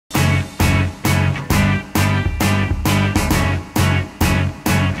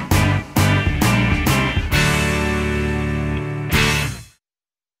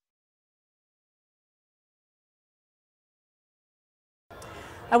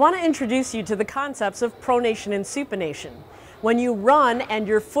I want to introduce you to the concepts of pronation and supination. When you run and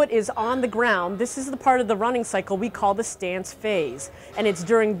your foot is on the ground, this is the part of the running cycle we call the stance phase. And it's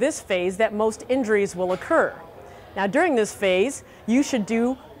during this phase that most injuries will occur. Now during this phase, you should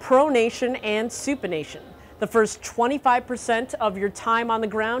do pronation and supination. The first 25% of your time on the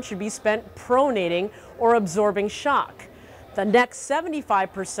ground should be spent pronating or absorbing shock. The next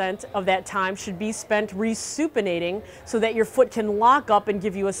 75% of that time should be spent resupinating so that your foot can lock up and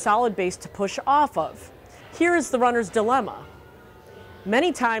give you a solid base to push off of. Here is the runner's dilemma.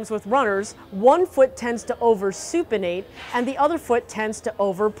 Many times with runners, one foot tends to over-supinate and the other foot tends to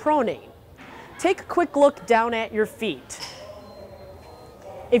over-pronate. Take a quick look down at your feet.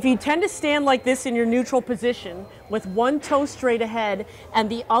 If you tend to stand like this in your neutral position with one toe straight ahead and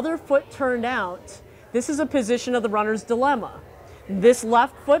the other foot turned out, this is a position of the runner's dilemma. This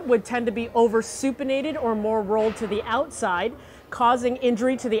left foot would tend to be over-supinated or more rolled to the outside, causing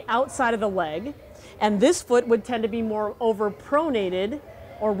injury to the outside of the leg. And this foot would tend to be more over-pronated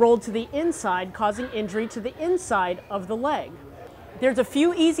or rolled to the inside, causing injury to the inside of the leg. There's a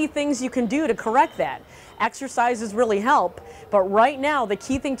few easy things you can do to correct that. Exercises really help, but right now the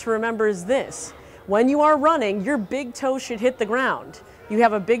key thing to remember is this. When you are running, your big toe should hit the ground. You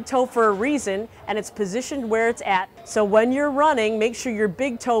have a big toe for a reason, and it's positioned where it's at. So when you're running, make sure your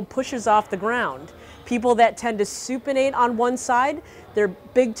big toe pushes off the ground. People that tend to supinate on one side, their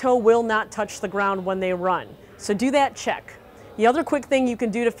big toe will not touch the ground when they run. So do that check. The other quick thing you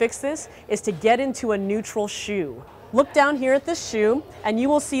can do to fix this is to get into a neutral shoe. Look down here at this shoe, and you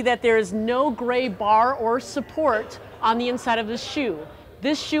will see that there is no gray bar or support on the inside of this shoe.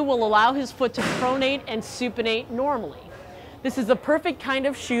 This shoe will allow his foot to pronate and supinate normally. This is the perfect kind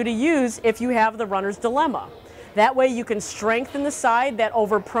of shoe to use if you have the runner's dilemma. That way you can strengthen the side that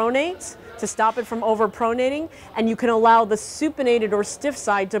over-pronates to stop it from over-pronating, and you can allow the supinated or stiff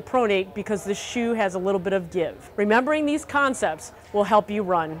side to pronate because the shoe has a little bit of give. Remembering these concepts will help you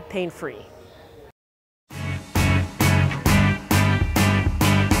run pain-free.